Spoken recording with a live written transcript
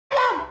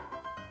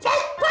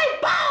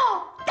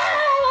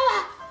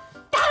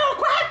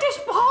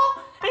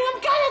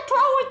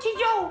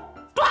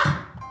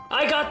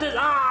got this.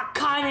 Ah,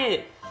 caught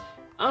it.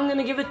 I'm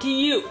gonna give it to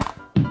you.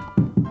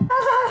 And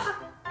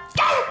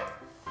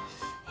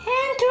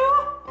two.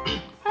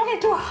 I'm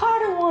gonna do a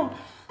harder one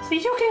so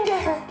you can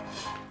get hurt.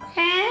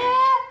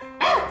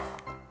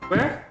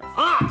 Where?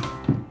 Ah!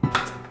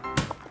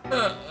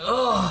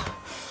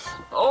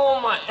 Oh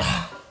my.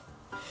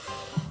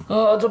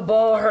 Oh, the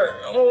ball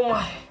hurt. Oh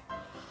my.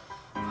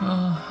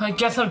 I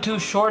guess I'm too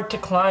short to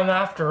climb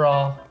after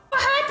all.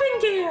 What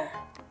happened there?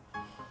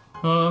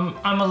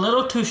 I'm a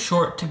little too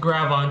short to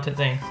grab onto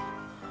things.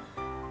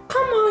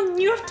 Come on,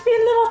 you have to be a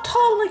little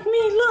tall like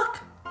me. Look.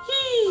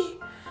 Yee.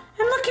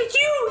 And look at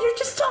you. You're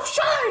just so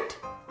short.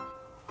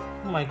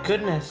 Oh my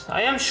goodness.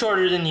 I am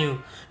shorter than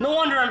you. No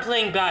wonder I'm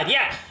playing bad.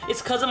 Yeah,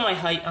 it's because of my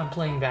height I'm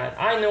playing bad.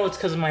 I know it's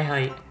because of my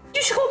height.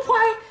 You should go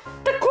buy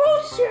the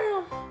growth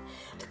serum.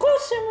 The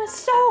growth serum is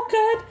so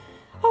good.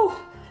 Oh,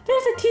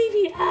 there's a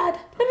TV ad.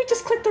 Let me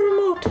just click the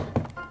remote.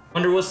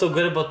 Wonder what's so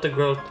good about the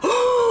growth.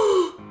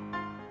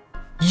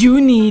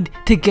 You need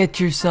to get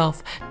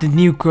yourself the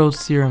new growth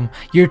serum.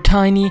 You're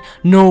tiny,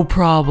 no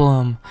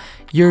problem.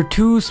 You're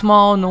too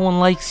small, no one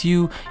likes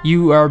you.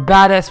 You are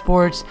bad at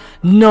sports,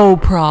 no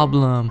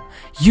problem.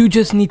 You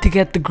just need to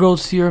get the growth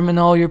serum and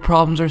all your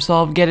problems are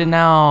solved. Get it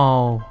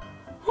now.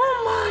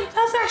 Oh my,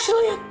 that's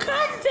actually a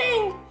good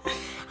thing.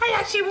 I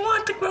actually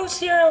want the growth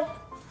serum.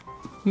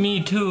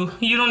 Me too.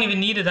 You don't even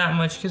need it that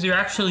much because you're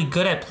actually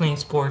good at playing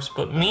sports.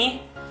 But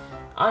me,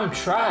 I'm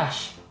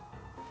trash.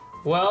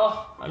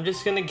 Well, I'm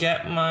just gonna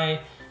get my...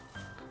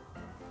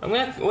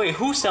 Wait,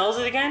 who sells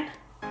it again?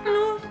 I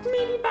don't know,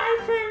 maybe buy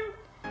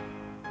from...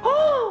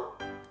 Oh,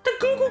 the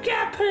Google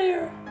Gap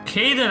player.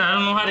 Okay then, I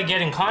don't know how to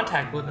get in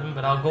contact with him,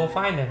 but I'll go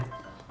find him.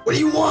 What do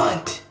you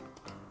want?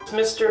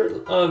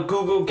 Mr.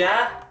 Google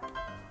Gap?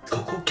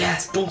 Google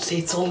Gas, don't say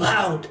it so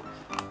loud.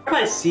 Have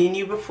I seen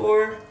you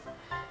before?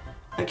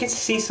 I can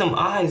see some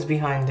eyes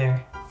behind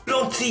there. You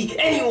don't see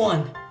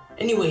anyone!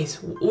 Anyways,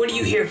 what are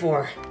you here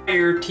for?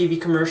 Your TV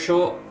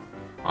commercial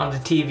on the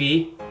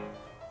TV.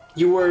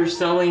 You were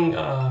selling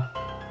a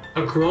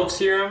growth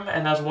serum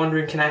and I was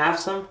wondering, can I have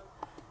some?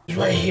 It's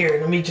right here,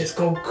 let me just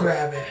go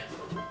grab it.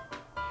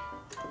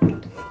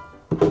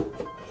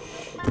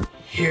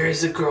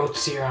 Here's the growth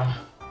serum.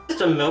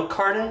 Just a milk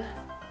carton?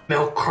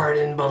 Milk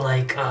carton, but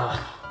like, I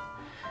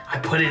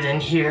put it in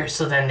here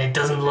so then it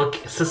doesn't look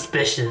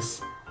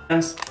suspicious.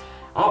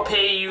 I'll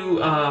pay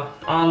you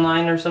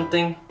online or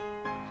something.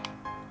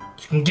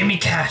 You can give me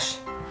cash.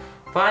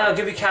 Fine, I'll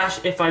give you cash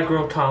if I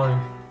grow taller.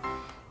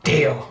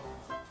 Deal.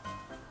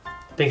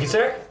 Thank you,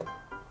 sir.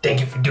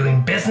 Thank you for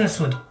doing business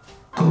with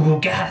Google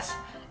Gas,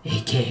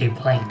 aka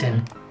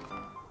Plankton.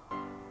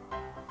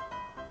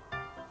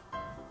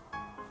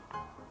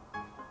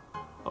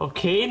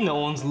 Okay, no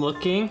one's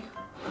looking.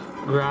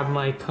 Grab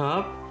my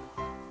cup.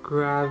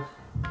 Grab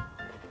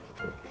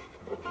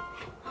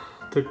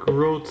the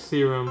growth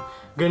serum.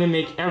 Gonna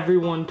make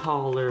everyone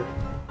taller.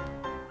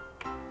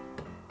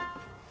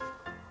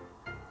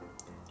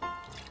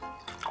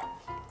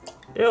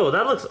 Ew,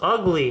 that looks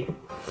ugly.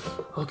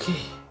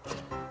 Okay.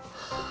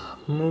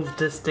 Move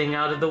this thing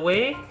out of the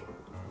way.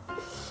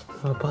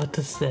 I'm about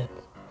to sip.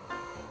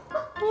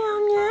 Meow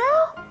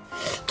meow.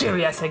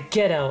 Jerry, I said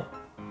get out.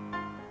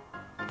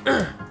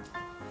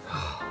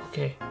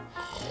 Okay.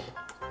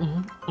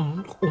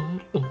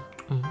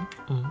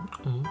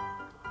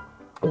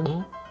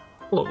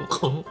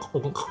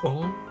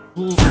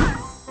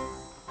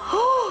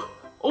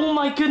 Oh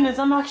my goodness,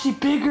 I'm actually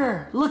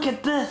bigger. Look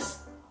at this.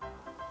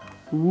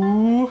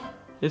 Ooh,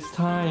 it's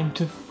time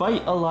to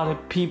fight a lot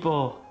of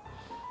people.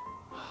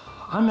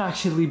 I'm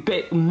actually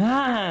big,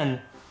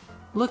 man.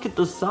 Look at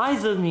the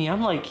size of me.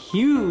 I'm like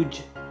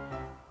huge.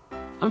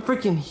 I'm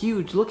freaking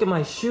huge. Look at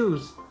my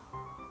shoes.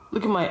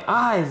 Look at my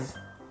eyes.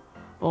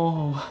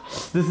 Oh,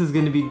 this is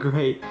gonna be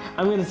great.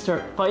 I'm gonna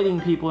start fighting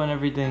people and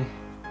everything.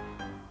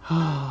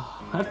 I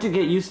have to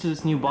get used to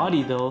this new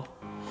body though.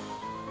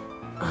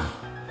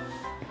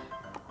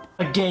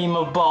 A game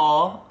of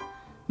ball.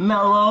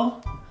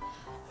 Mellow.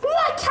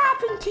 What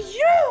happened to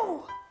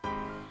you?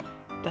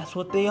 That's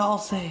what they all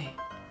say.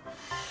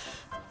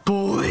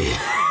 Boy.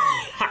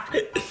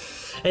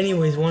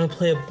 Anyways, wanna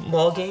play a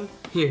ball game?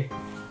 Here.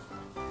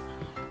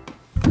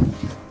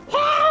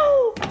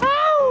 Ow!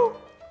 Ow!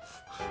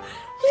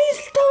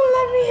 Please don't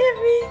let me hit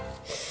me.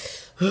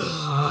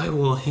 I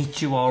will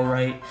hit you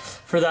alright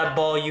for that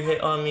ball you hit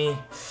on me.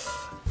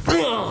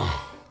 Ow.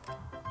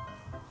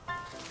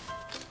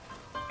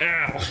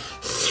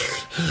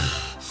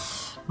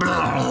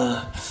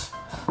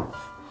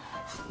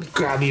 Let me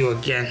grab you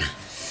again.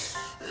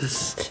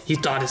 You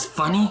thought it's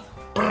funny?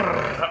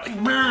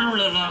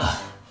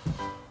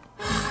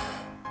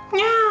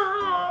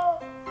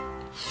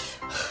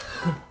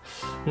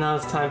 Now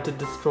it's time to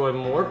destroy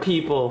more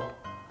people.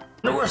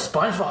 I wonder where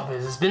Spongebob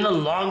is. It's been a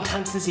long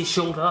time since he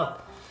showed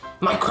up.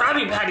 My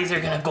Krabby Patties are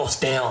gonna go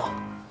stale.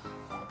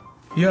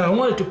 Yeah, I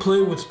wanted to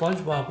play with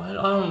Spongebob. I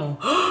don't know.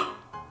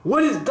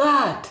 What is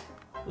that?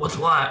 What's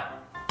what?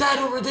 That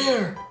over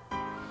there.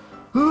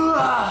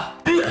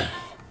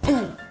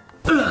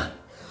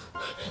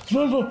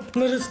 SpongeBob,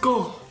 let us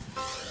go.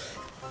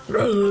 Give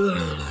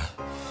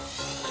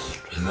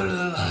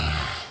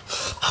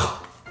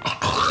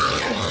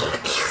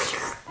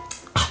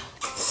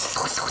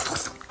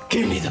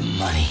me the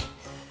money.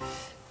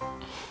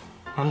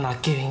 I'm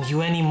not giving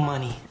you any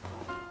money,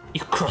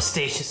 you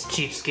crustaceous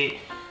cheapskate.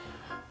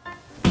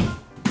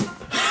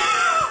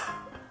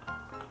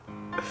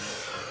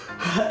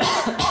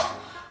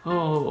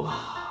 Oh,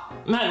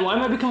 man, why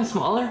am I becoming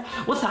smaller?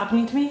 What's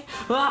happening to me?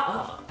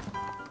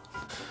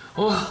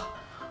 Oh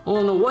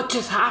no, what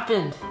just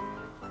happened?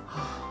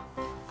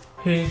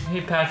 Hey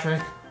Patrick.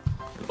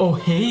 Oh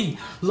hey,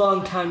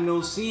 long time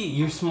no see.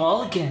 You're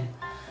small again.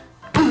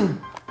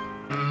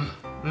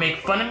 Make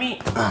fun of me?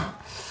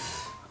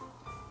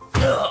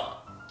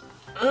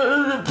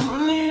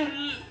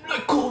 Please,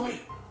 let go of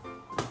me.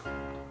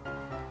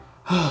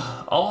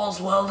 All's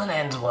well that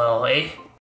ends well, eh?